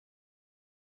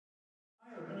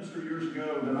Minister years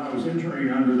ago that I was interning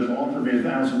under that offered me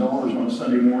 $1,000 on a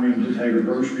Sunday morning to take a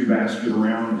grocery basket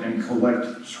around and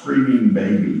collect screaming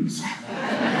babies.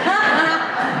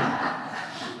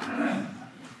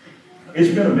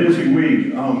 It's been a busy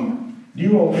week. Do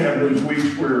you all have those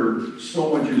weeks where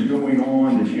so much is going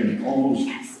on that you almost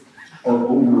are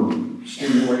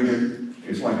overstimulated?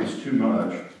 It's like it's too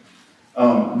much.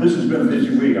 This has been a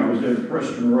busy week. I was at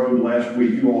Preston Road last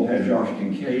week. You all had Josh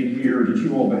Kincaid here. Did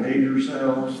you all behave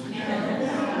yourselves?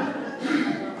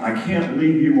 I can't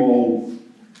leave you all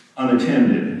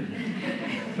unattended.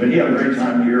 But he had a great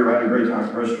time here. I had a great time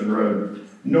at Preston Road.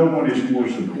 No one is more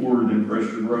supportive than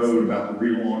Preston Road about the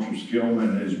relaunch of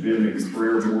Skillman has been in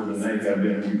prayer more than they have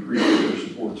been. We appreciate their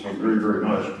support so very, very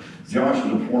much. Josh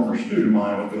is a former student of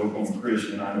mine at Oklahoma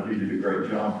Christian. I know he did a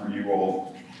great job for you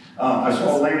all. I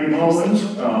saw Lady Mullins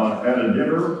at a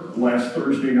dinner last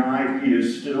Thursday night. He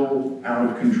is still out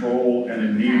of control and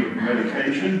in need of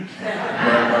medication.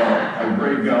 But a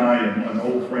great guy and an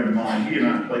old friend of mine. He and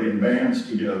I played in bands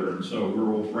together, and so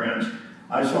we're old friends.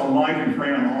 I saw Mike and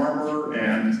Fran Armour,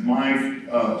 and Mike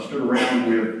stood around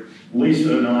with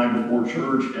Lisa and I before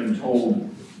church and told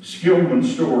Skillman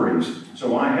stories.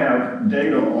 So I have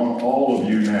data on all of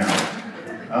you now.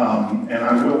 And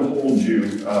I will hold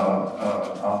you,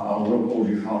 I will hold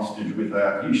you hostage with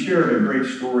that. He shared a great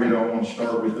story that I want to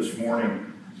start with this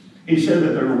morning. He said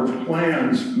that there were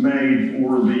plans made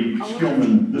for the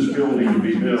Skillman, this building to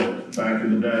be built back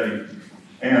in the day.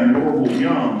 And Norval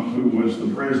Young, who was the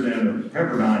president of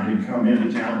Pepperdine, had come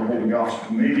into town to hold a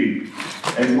gospel meeting.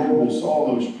 And Norval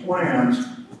saw those plans,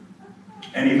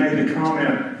 and he made the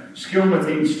comment, Skillman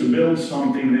needs to build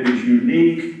something that is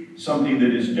unique, something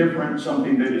that is different,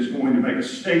 something that is going to make a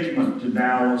statement to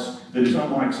Dallas that is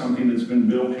unlike something that's been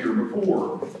built here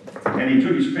before. And he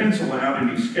took his pencil out and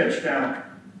he sketched out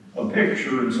a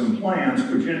picture and some plans,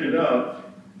 which ended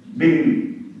up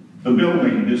being the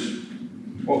building, this,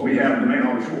 what we have in the main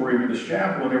auditorium and this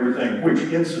chapel and everything, which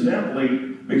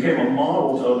incidentally became a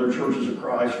model to other churches of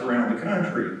Christ around the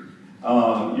country.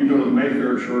 You go to the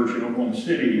Mayfair Church in Oklahoma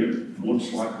City, it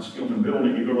looks like the Skillman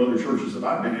building. You go to other churches that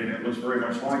I've been in, it looks very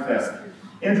much like that.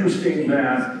 Interesting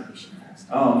that,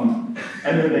 and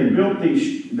then they built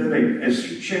these, then they, as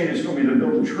Shane has told me, they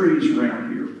built the trees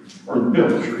around here, or built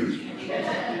the trees.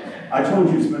 I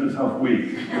told you it's been a tough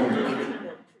week.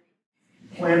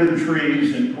 Planted the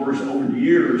trees, and of course, over the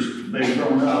years, they've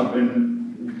grown up,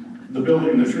 and the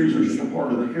building, the trees are just a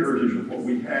part of the heritage of what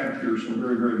we have here so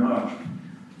very, very much.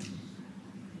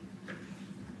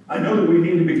 I know that we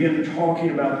need to begin talking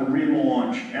about the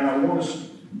relaunch, and I want us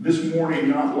this morning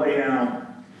not lay out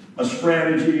a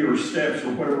strategy or steps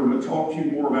or whatever, but talk to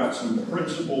you more about some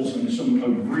principles and some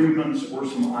agreements or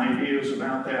some ideas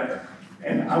about that.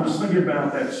 And I was thinking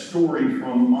about that story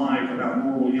from Mike about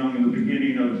Norval Young in the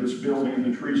beginning of this building and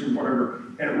the trees and whatever,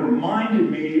 and it reminded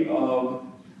me of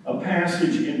a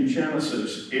passage in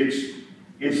Genesis.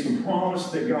 It's the promise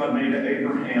that God made to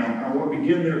Abraham. I want to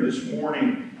begin there this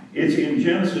morning. It's in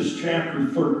Genesis chapter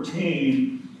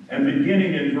 13, and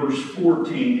beginning in verse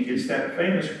 14, it's that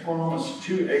famous promise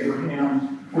to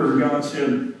Abraham where God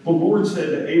said, the Lord said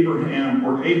to Abraham,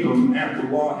 or Abram, after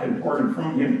Lot had parted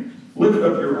from him, lift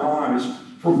up your eyes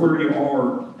from where you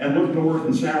are, and look north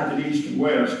and south and east and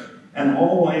west, and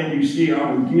all land you see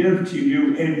I will give to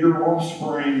you and your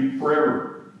offspring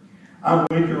forever. I will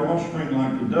make your offspring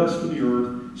like the dust of the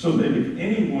earth, so that if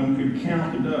anyone could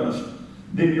count the dust,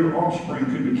 then your offspring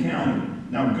could be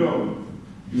counted. Now go,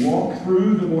 walk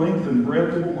through the length and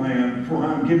breadth of the land, for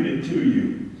I am giving it to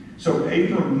you. So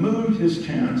Abram moved his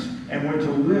tents and went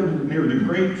to live near the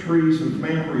great trees of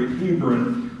Mamre at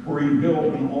Hebron, where he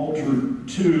built an altar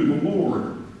to the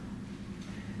Lord.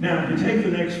 Now, if you take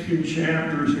the next few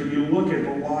chapters and you look at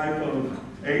the life of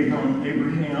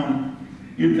Abraham,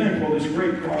 you'd think, well, this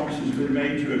great promise has been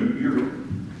made to him.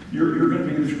 You're going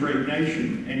to be this great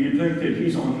nation, and you think that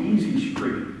he's on easy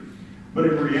street. But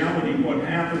in reality, what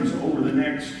happens over the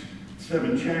next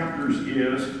 7 chapters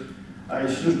is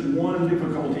it's just one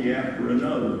difficulty after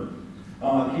another.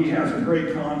 He has a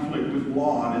great conflict with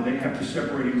Lot, and they have to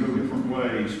separate him go different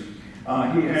ways.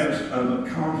 He has a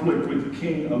conflict with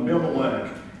King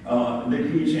Abimelech that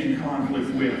he's in conflict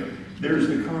with. There's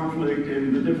the conflict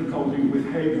and the difficulty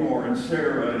with Hagar and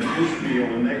Sarah and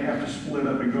Ishmael, and they have to split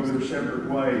up and go their separate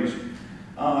ways.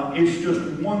 It's just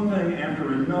one thing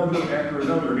after another after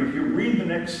another. And if you read the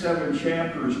next 7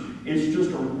 chapters, it's just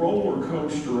a roller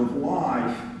coaster of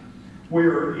life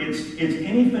where it's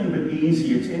anything but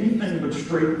easy, it's anything but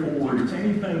straightforward, it's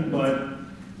anything but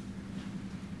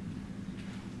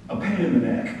a pain in the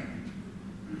neck.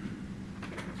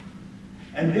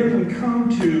 And then we come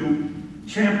to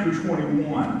chapter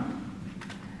 21.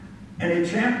 And in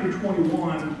chapter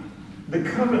 21, the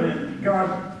covenant,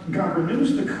 God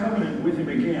renews the covenant with him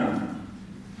again.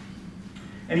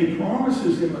 And he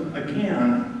promises him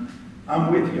again,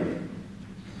 I'm with you.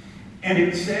 And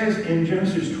it says in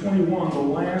Genesis 21, the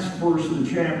last verse of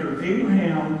the chapter,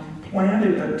 Abraham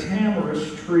planted a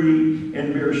tamarisk tree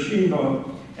in Beersheba,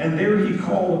 and there he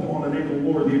called upon the name of the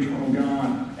Lord, the eternal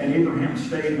God. And Abraham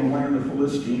stayed in the land of the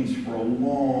Philistines for a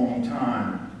long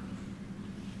time.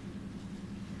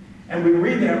 And we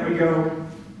read that and we go,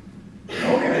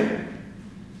 okay,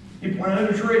 he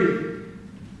planted a tree.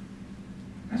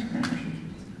 That's kind of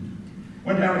interesting.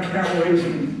 Went down to Callaway's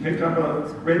and picked up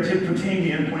a red-tip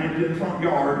petunias and planted it in the front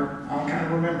yard. I'll kind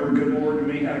of remember good Lord and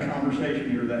me had a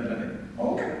conversation here that day.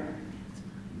 Okay.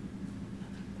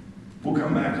 We'll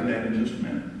come back to that in just a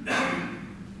minute.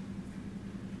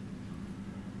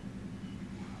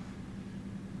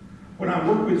 When I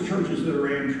work with churches that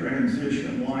are in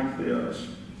transition like this,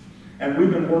 and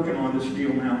we've been working on this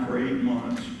deal now for 8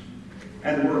 months,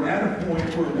 and we're at a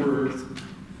point where we're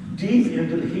deep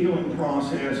into the healing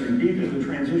process and deep into the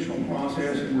transitional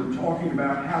process, and we're talking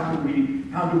about how do we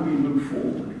move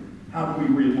forward? How do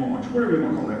we relaunch? Whatever you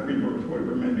want to call that, rebirth,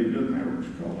 whatever, maybe it doesn't matter what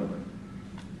you call it.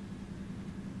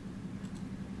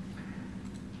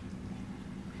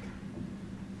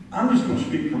 I'm just going to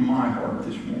speak from my heart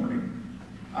this morning.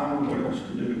 I don't know what else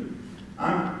to do.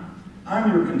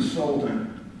 I'm your consultant,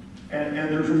 and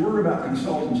there's a word about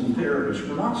consultants and therapists.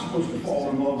 We're not supposed to fall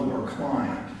in love with our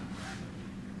client.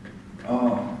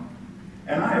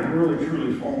 And I have really,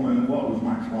 truly fallen in love with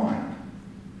my client.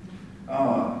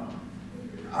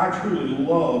 I truly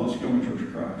love the Skillman Church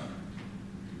of Christ.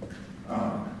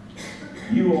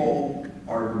 You all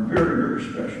are very, very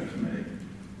special to me.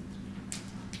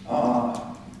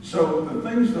 So the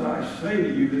things that I say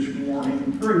to you this morning,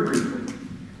 very briefly,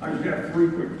 I just got 3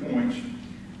 quick points,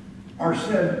 are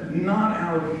said not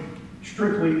out of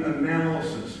strictly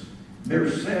analysis. They're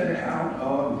said out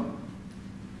of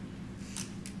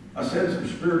a sense of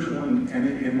spiritual and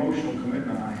emotional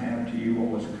commitment I have to you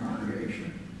all as a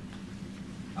congregation.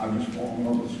 I've just fallen in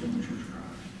love with the Skillman Church of Christ.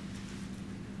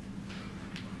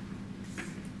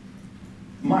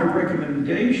 My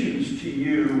recommendations to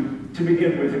you, to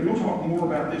begin with, and we'll talk more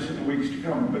about this in the weeks to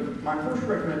come, but my first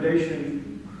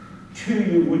recommendation to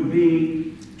you would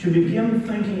be to begin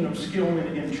thinking of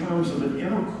Skillman in terms of an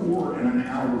inner core and an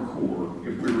outer core,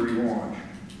 if we relaunch.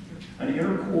 An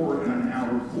inner core and an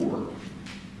outer core.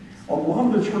 A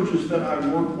lot of the churches that I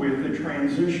work with that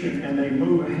transition and they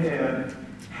move ahead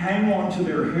hang on to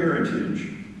their heritage.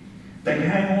 They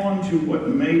hang on to what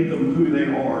made them who they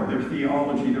are, their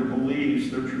theology, their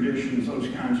beliefs, their traditions, those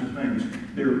kinds of things,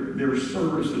 their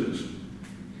services.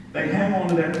 They hang on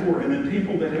to that core, and then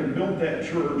people that have built that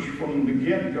church from the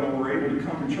get-go are able to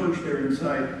come to church there and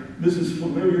say, this is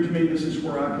familiar to me, this is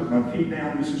where I put my feet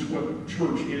down, this is what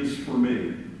church is for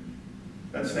me.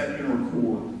 That's that inner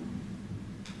core.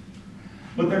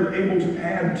 But they're able to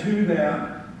add to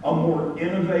that a more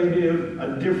innovative,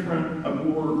 a different, a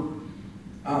more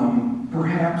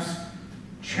perhaps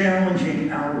challenging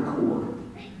outer core.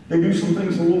 They do some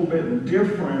things a little bit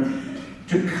different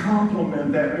to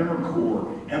complement that inner core.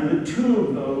 And the two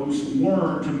of those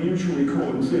learn to mutually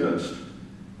coexist.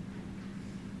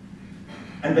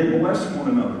 And they bless one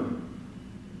another.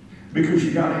 Because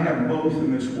you got to have both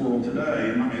in this world today,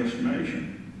 in my estimation.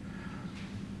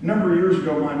 A number of years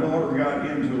ago, my daughter got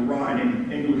into riding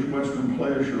English Western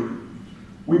Pleasure.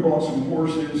 We bought some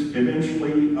horses.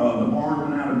 Eventually, the barn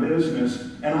went out of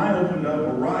business, and I opened up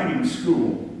a riding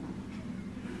school.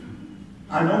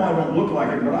 I know I don't look like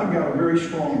it, but I've got a very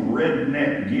strong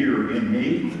redneck gear in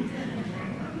me.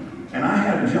 And I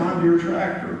had a John Deere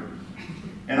tractor.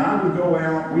 And I would go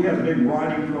out. We had a big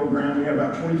riding program. We had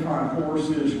about 25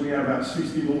 horses. We had about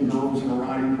 60 little girls in a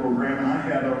riding program. And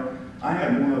I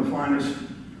had one of the finest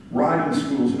riding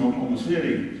schools in Oklahoma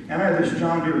City. And I had this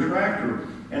John Deere tractor.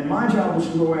 And my job was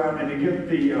to go out and to get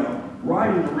the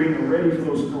riding arena ready for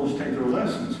those girls to take their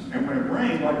lessons. And when it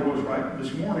rained, like it was right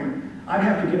this morning, I'd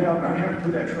have to get out and I'd have to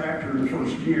put that tractor in the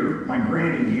first gear, my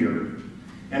granny gear.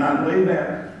 And I'd lay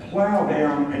that plow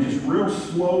down and just real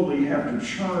slowly have to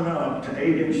churn up to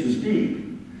 8 inches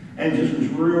deep. And just was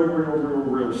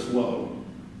real slow.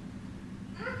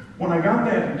 When I got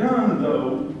that done,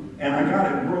 though, and I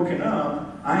got it broken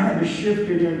up, I had to shift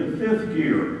it into 5th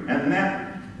gear. And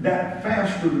that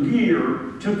faster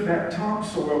gear took that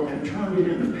topsoil and turned it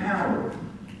into power.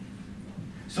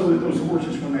 So that those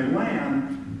horses, when they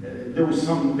land, there was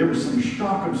some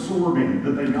shock absorbing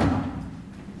that they got.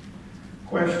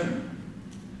 Question.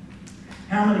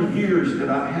 How many gears did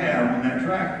I have on that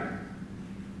tractor?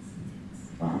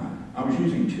 I was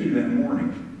using 2 that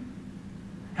morning.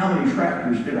 How many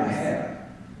tractors did I have?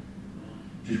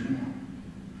 Just 1.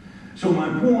 So my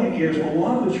point is, a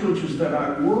lot of the churches that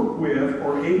I work with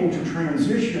are able to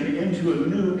transition into a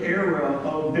new era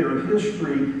of their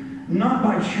history, not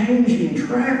by changing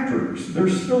tractors. They're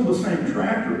still the same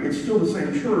tractor. It's still the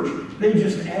same church. They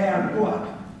just add what?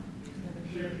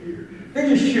 They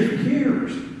just shift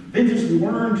gears. They just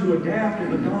learn to adapt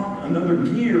and adopt another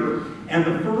gear. And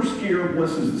the first gear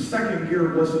blesses the second gear,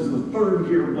 blesses the third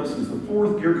gear, blesses the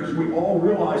fourth gear, because we all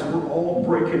realize we're all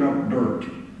breaking up dirt.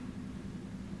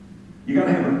 You got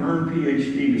to have an earned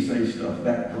PhD to say stuff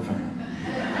that profound.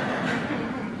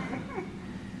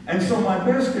 And so my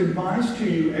best advice to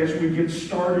you as we get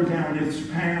started down this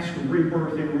path of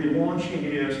rebirth and relaunching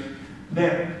is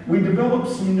that we develop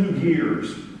some new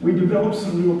gears. We develop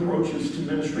some new approaches to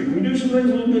ministry. We do some things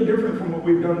a little bit different from what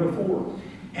we've done before.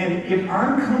 And if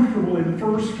I'm comfortable in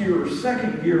first gear or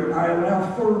second gear, I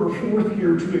allow third or fourth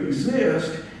gear to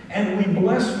exist, and we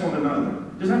bless one another.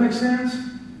 Does that make sense?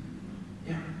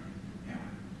 Yeah.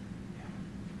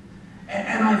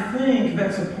 And I think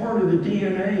that's a part of the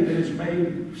DNA that has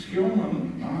made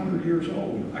Skillman 100 years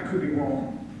old. I could be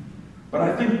wrong. But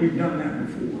I think we've done that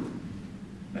before.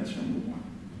 That's number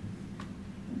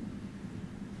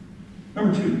 1.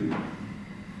 Number 2.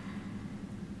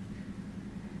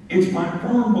 It's my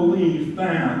firm belief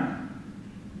that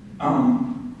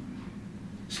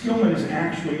Skillman is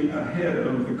actually ahead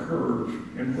of the curve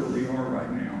in where we are right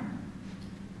now.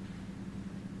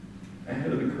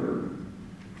 Ahead of the curve.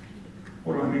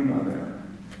 What do I mean by that?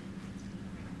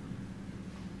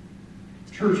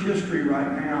 Church history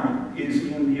right now is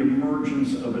in the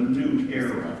emergence of a new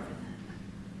era.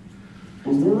 The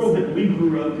world that we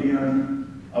grew up in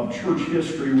of church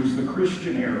history was the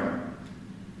Christian era.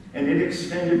 And it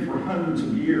extended for hundreds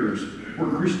of years, where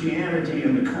Christianity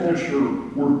and the culture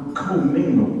were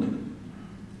commingled.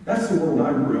 That's the world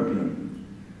I grew up in.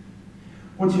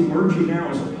 What's emerging now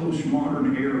is a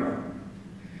postmodern era,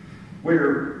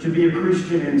 where to be a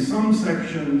Christian in some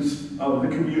sections of the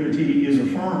community is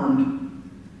affirmed,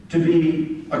 to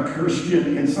be a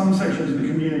Christian in some sections of the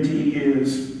community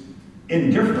is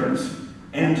indifference,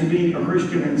 and to be a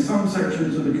Christian in some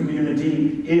sections of the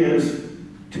community is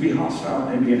to be hostile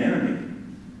and be an enemy.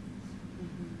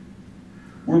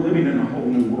 We're living in a whole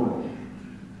new world.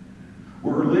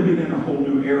 We're living in a whole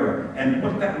new era. And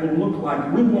what that will look like,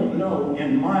 we won't know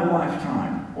in my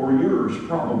lifetime, or yours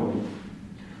probably.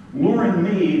 Lauren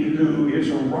Mead, who is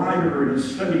a writer and has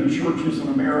studied churches in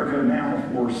America now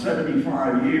for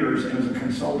 75 years and is a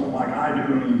consultant like I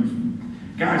do, and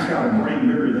guy's got a brain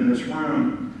bigger than this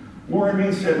room. Lauren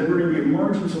Mead said, we're in the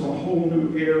emergence of a whole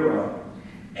new era.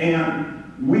 And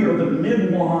we are the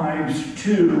midwives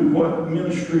to what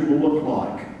ministry will look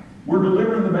like. We're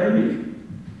delivering the baby.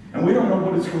 And we don't know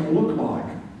what it's going to look like.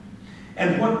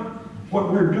 And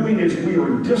what we're doing is we are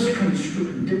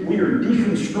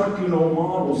deconstructing old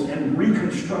models and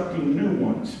reconstructing new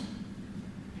ones.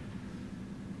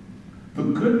 The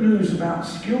good news about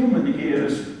Skillman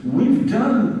is we've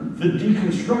done the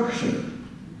deconstruction.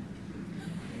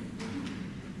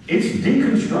 It's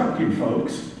deconstructed,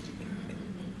 folks.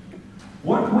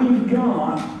 What we've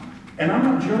got, and I'm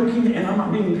not joking and I'm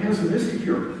not being pessimistic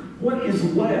here, what is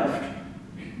left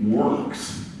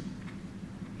works.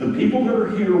 The people that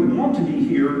are here want to be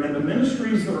here, and the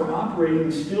ministries that are operating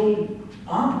still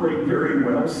operate very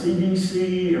well.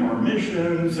 CDC and our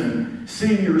missions and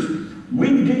seniors,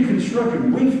 we've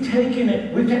deconstructed. We've taken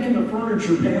the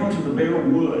furniture down to the bare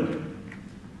wood.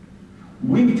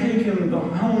 We've taken the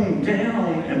home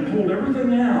down and pulled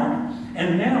everything out,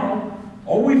 and now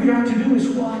all we've got to do is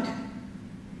what?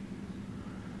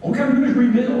 All we've got to do is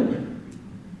rebuild.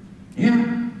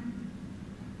 Yeah.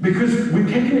 Because we've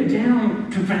taken it down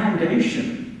to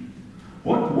foundation.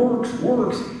 What works,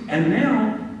 works. And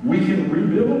now we can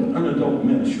rebuild an adult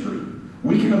ministry.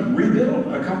 We can rebuild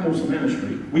a couples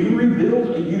ministry. We can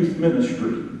rebuild a youth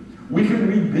ministry. We can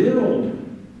rebuild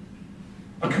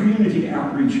a community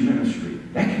outreach ministry.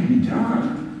 That can be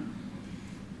done.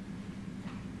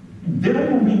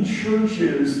 There will be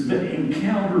churches that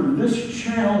encounter this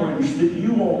challenge that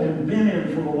you all have been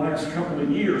in for the last couple of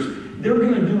years. They're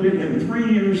going to do it in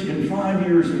 3 years, in 5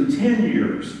 years, in 10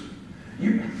 years.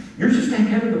 You're just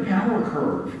ahead of the power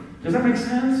curve. Does that make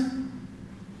sense?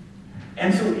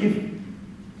 And so if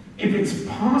it's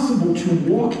possible to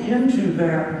walk into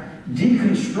that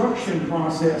deconstruction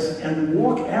process and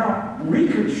walk out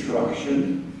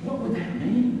reconstruction, what would that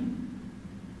mean?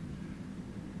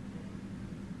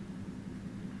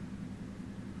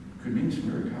 Could mean some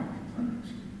very powerful things.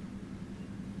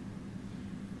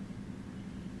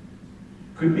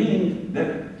 Could mean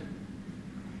that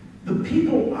The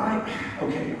people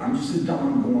I'm just a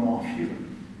Don going off here.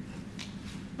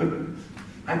 But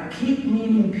I keep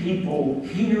meeting people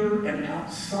here and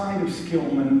outside of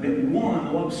Skillman that,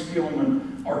 one, love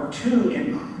Skillman, are two,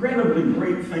 incredibly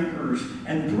great thinkers,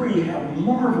 and three, have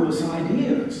marvelous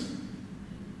ideas.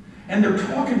 And they're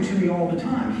talking to me all the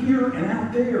time, here and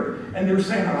out there. And they're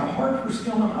saying, I have a heart for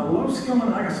Skillman, I love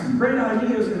Skillman, I got some great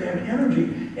ideas, and they have energy.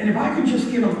 And if I could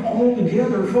just get them all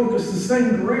together, focus the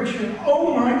same direction,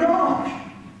 oh my gosh!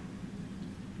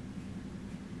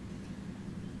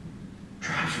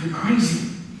 Drives me crazy.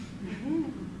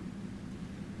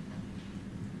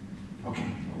 Okay,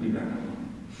 I'll leave that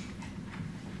alone.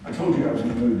 I told you I was in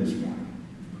the mood this morning.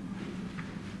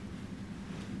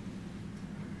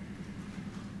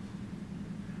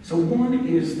 So one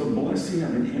is the blessing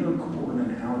of an inner core and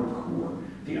an outer core.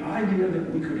 The idea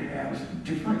that we could have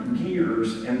different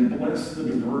gears and bless the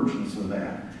divergence of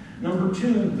that. Number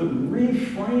two, the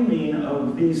reframing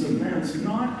of these events,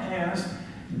 not as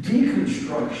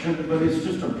deconstruction, but it's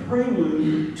just a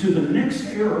prelude to the next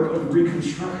era of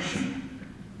reconstruction.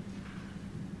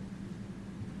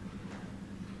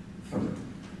 Third,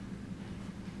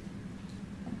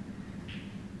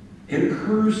 it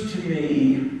occurs to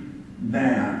me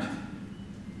that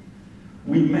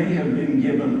we may have been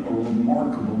given a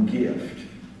remarkable gift.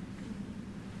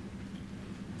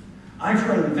 I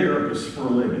train therapists for a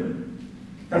living.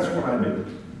 That's what I do.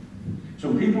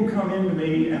 So people come into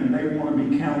me and they want to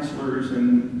be counselors,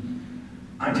 and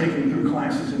I take them through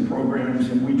classes and programs,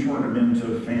 and we turn them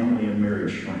into family and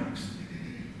marriage shrinks.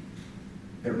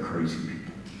 They're crazy people.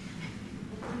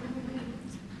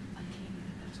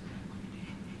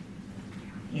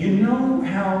 You know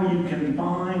how you can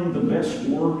find the best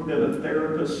work that a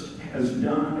therapist has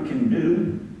done, can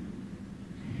do?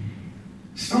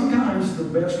 Sometimes the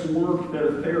best work that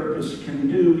a therapist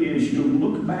can do is you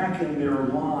look back in their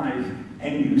life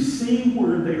and you see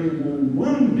where they were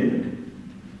wounded.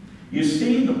 You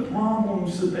see the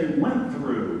problems that they went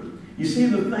through. You see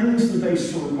the things that they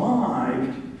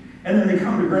survived. And then they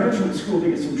come to graduate school to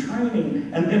get some training,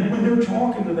 and then when they're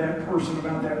talking to that person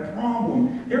about that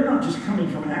problem, they're not just coming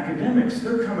from academics,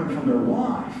 they're coming from their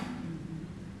life.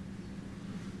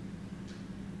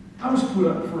 I was put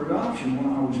up for adoption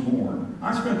when I was born.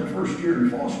 I spent the first year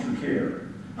in foster care.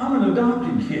 I'm an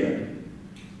adopted kid.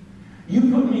 You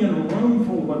put me in a room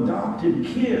full of adopted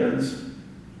kids,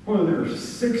 whether they're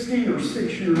 60 or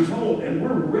 6 years old, and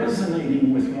we're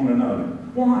resonating with one another.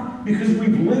 Why? Because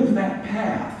we've lived that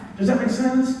path. Does that make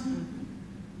sense?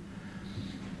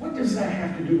 What does that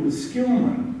have to do with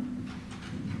Skillman?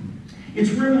 It's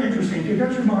really interesting. If you've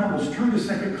got your Bibles, turn to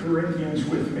 2 Corinthians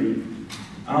with me.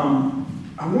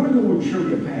 I want to go and show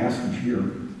you a passage here.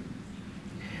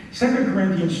 2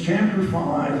 Corinthians chapter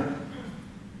 5,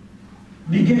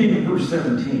 beginning at verse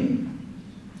 17.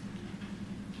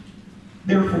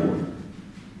 Therefore,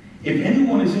 if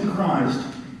anyone is in Christ,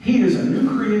 he is a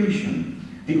new creation.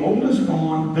 The old is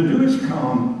gone, the new has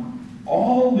come.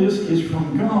 All this is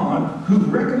from God, who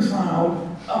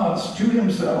reconciled us to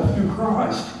himself through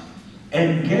Christ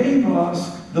and gave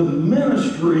us the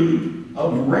ministry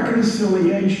of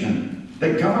reconciliation,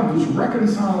 that God was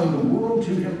reconciling the world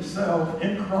to himself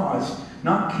in Christ,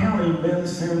 not counting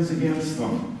men's sins against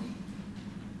them.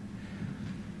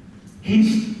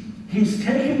 He's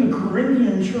taken the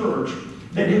Corinthian church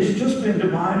that has just been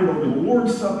divided over the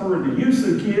Lord's Supper and the use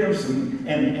of gifts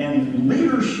and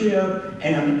leadership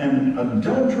and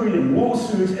adultery and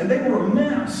lawsuits, and they were a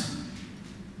mess.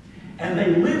 And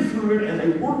they lived through it and they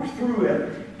worked through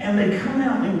it, and they come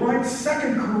out and he writes 2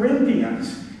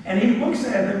 Corinthians, and he looks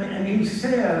at them and he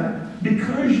said,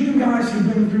 because you guys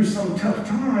have been through some tough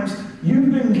times,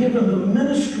 you've been given the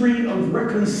ministry of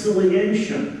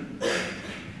reconciliation.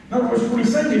 In other words, what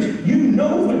he's saying is, you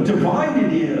know what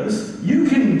divided is. You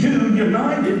can do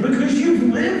united because you've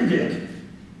lived it.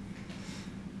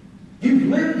 You've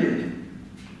lived it.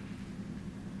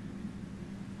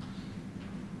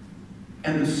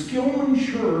 And the Skillman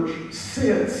Church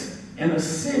sits in a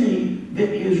city that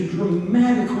is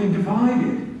dramatically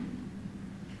divided.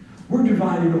 We're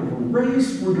divided over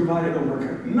race, we're divided over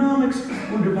economics,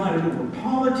 we're divided over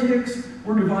politics,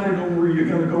 we're divided over whether you're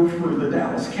going to go for the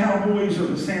Dallas Cowboys or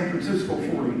the San Francisco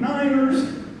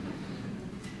 49ers.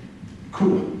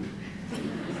 Cool.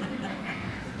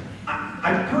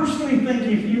 I personally think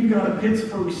if you've got a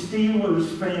Pittsburgh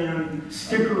Steelers fan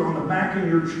sticker on the back of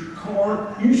your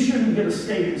car, you shouldn't get a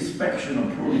state inspection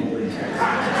approval in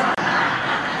Texas.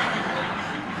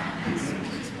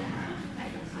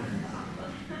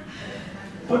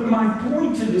 But my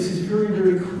point to this is very,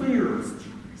 very clear.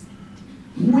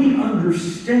 We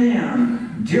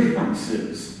understand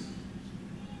differences.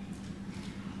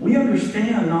 We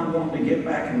understand not wanting to get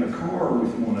back in the car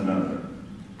with one another,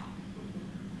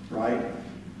 right?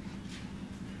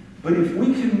 But if we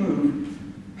can move,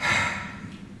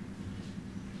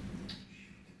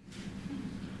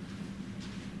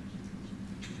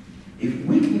 if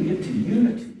we can get to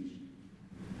unity,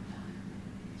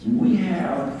 we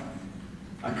have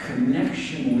a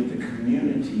connection with the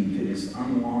community that is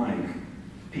unlike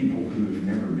people who have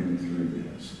never been through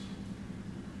this.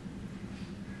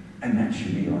 And that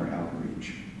should be our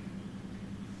outreach.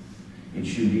 It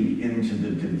should be into the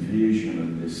division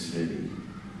of this city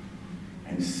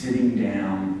and sitting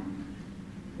down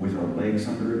with our legs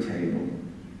under a table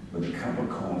with a cup of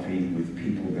coffee with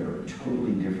people that are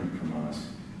totally different from us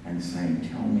and saying,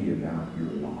 tell me about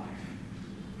your life.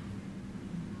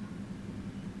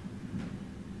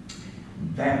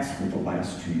 That's what the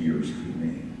last 2 years could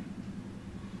mean.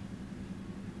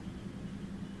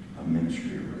 A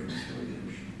ministry of reconciliation.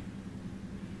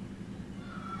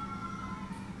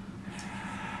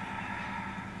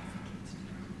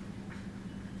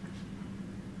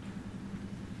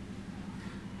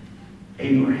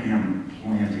 Abraham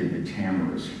planted the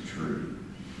tamarisk tree.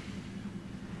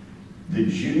 The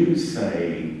Jews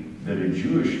say that a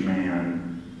Jewish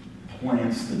man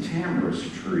plants the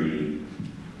tamarisk tree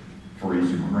for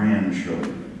his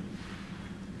grandchildren.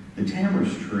 The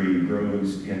tamarisk tree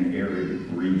grows in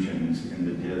arid regions in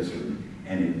the desert,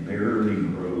 and it barely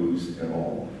grows at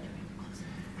all.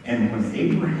 And when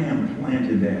Abraham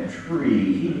planted that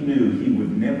tree, he knew he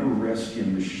would never rest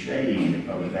in the shade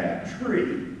of that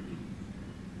tree.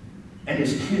 And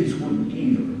his kids wouldn't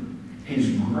either.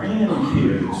 His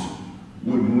grandkids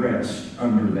would rest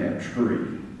under that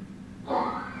tree.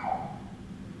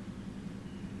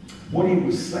 What he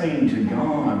was saying to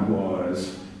God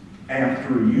was,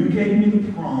 after you gave me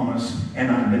the promise, and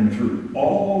I've been through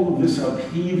all of this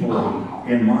upheaval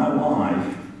in my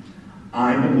life,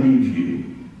 I believe you.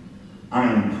 I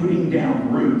am putting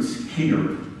down roots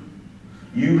here.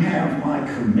 You have my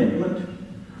commitment.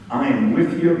 I am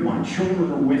with you. My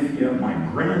children are with you. My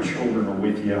grandchildren are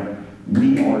with you.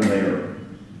 We are there.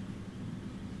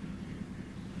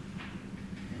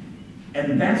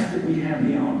 And that's what we have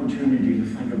the opportunity to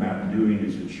think about doing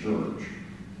as a church.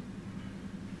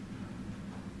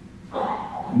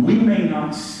 We may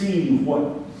not see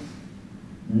what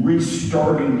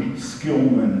restarting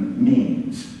Skillman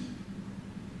means.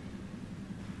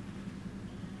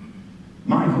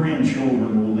 My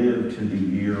grandchildren will live to the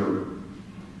year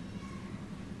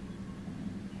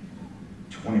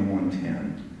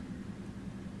 2110.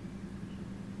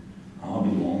 I'll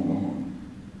be long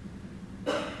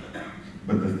gone.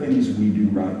 But the things we do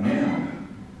right now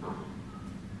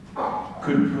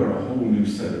could put a whole new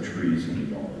set of trees in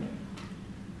the yard.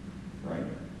 Right?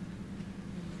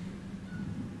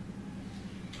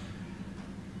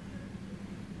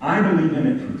 I believe in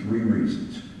it for 3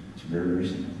 reasons. It's very, very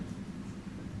simple.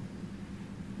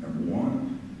 Number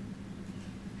 1,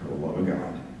 for the love of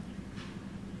God.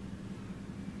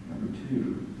 Number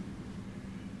 2,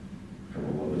 for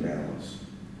the love of Dallas.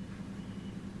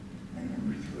 And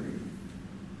number 3,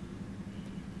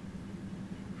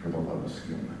 for the love of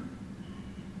Skillman.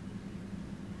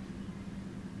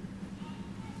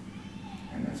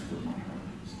 And that's where my heart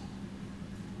is.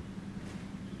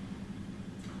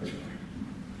 Let's pray.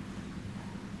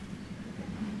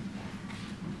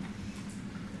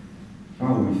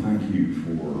 Father, we thank you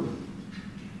for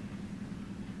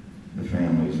the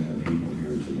families and the people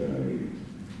here today.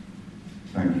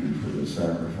 Thank you for the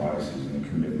sacrifices and the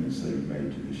commitments they've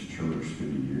made to this church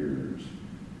through the years.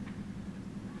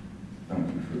 Thank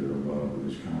you for their love of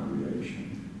this congregation.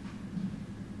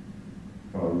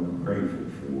 Father, we're grateful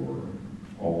for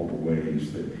all the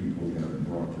ways that people have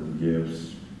brought their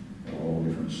gifts of all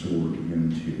different sort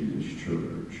into this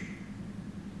church.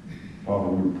 Father,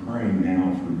 we're praying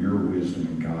now for your wisdom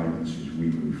and guidance as we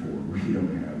move forward. We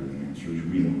don't have the answers.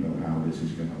 We don't know how this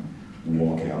is going to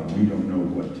walk out. We don't know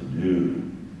what to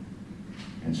do.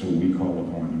 And so we call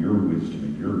upon your wisdom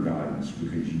and your guidance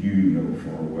because you know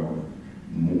far well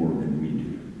more than we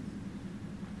do.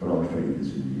 But our faith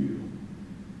is in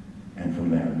you. And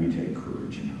from that we take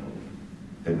courage and hope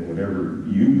that whatever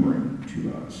you bring to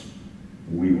us,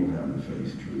 we will have the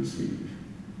faith to receive.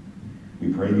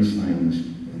 We pray these things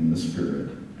in the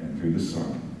Spirit and through the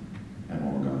Son, and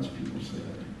all God's people say.